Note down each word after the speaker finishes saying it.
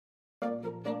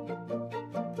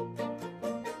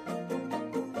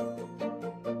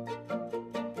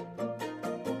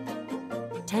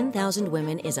10,000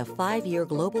 Women is a 5-year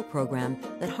global program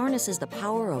that harnesses the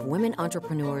power of women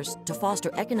entrepreneurs to foster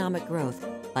economic growth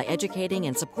by educating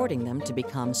and supporting them to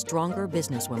become stronger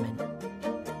businesswomen.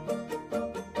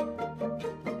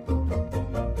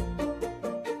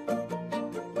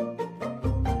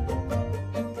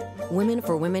 Women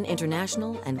for Women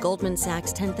International and Goldman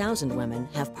Sachs 10,000 Women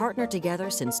have partnered together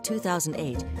since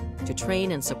 2008 to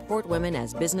train and support women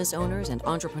as business owners and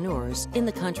entrepreneurs in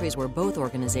the countries where both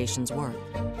organizations work.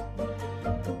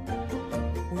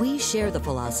 We share the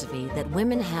philosophy that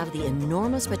women have the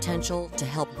enormous potential to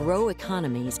help grow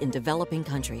economies in developing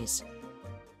countries.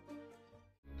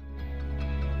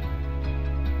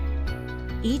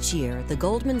 Each year, the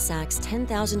Goldman Sachs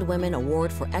 10,000 Women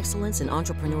Award for Excellence in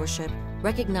Entrepreneurship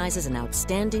recognizes an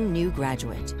outstanding new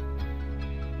graduate.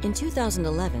 In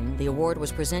 2011, the award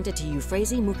was presented to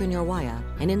Euphrasie Mukanyaurwaya,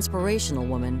 an inspirational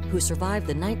woman who survived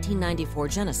the 1994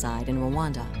 genocide in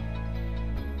Rwanda.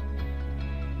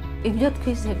 Ibyo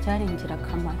twize byari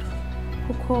ingirakamaro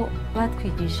kuko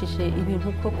batwigishije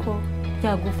ibintu koko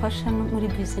byagufasha muri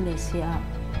business yawe.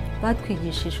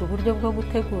 Batwigishije uburyo bwo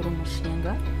gutegura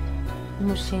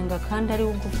umushinga kandi ari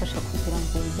ugufasha kugira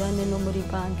ngo ujyane no muri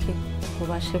banki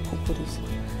ubashe kuguriza.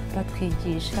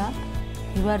 Batwigisha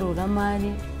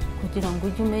ibaruramari kugira ngo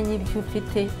ujye umenya ibyo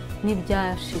ufite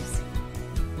n'ibyashize.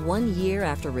 1 year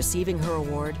after receiving her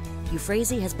award,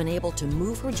 Euphrasie has been able to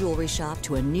move her jewelry shop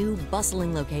to a new,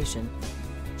 bustling location.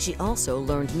 She also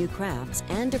learned new crafts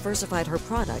and diversified her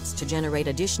products to generate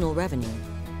additional revenue.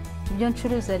 Ibyo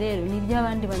ncuruza rero ni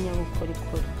iby'abandi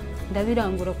banyabukorikori.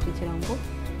 Ndabirangura kugira ngo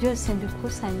byose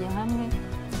mbikusanya hamwe,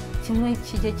 kimwe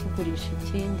kijye kigurisha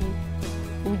ikindi,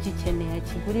 ugikeneye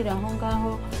akigurira aho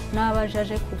ngaho,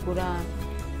 n'abajaje kugura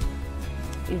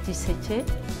igiseke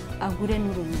agure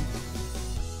n'urunigi.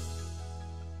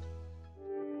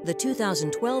 The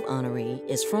 2012 honoree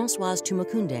is Françoise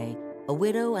Tumukunde, a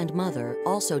widow and mother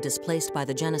also displaced by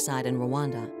the genocide in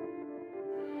Rwanda.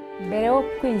 Mbere yo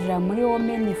kwinjira muri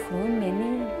Women for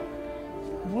Women,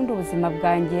 ubundi ubuzima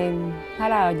bwanjye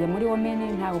ntarajya muri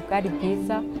Women ntabwo bwari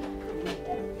bwiza.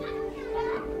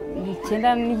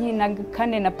 Icyenda na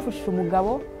kane napfushe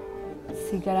umugabo,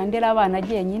 sigara ndera abana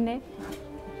agiye nyine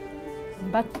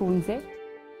mbatunze.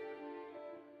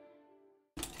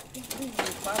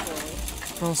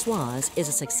 Françoise is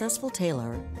a successful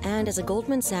tailor, and as a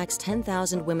Goldman Sachs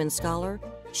 10,000 Women Scholar,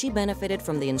 she benefited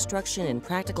from the instruction in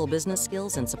practical business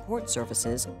skills and support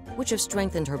services, which have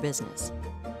strengthened her business.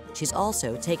 She's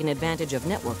also taken advantage of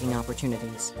networking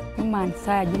opportunities.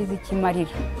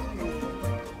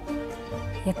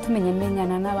 Yatumenya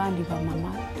menyana n'abandi ba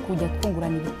mama kujya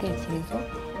twungurana ibitekerezo,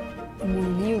 umuntu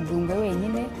ntiyudunga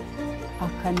wenyine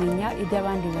akamenya ibyo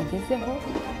abandi bagezeho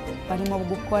barimo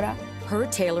gukora. Her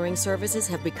tailoring services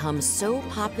have become so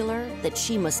popular that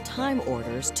she must time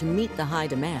orders to meet the high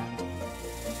demand.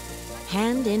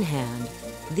 Hand in hand,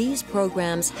 these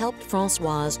programs helped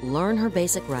Françoise learn her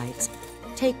basic rights,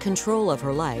 take control of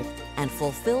her life, and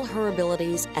fulfill her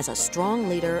abilities as a strong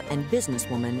leader and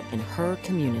businesswoman in her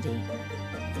community.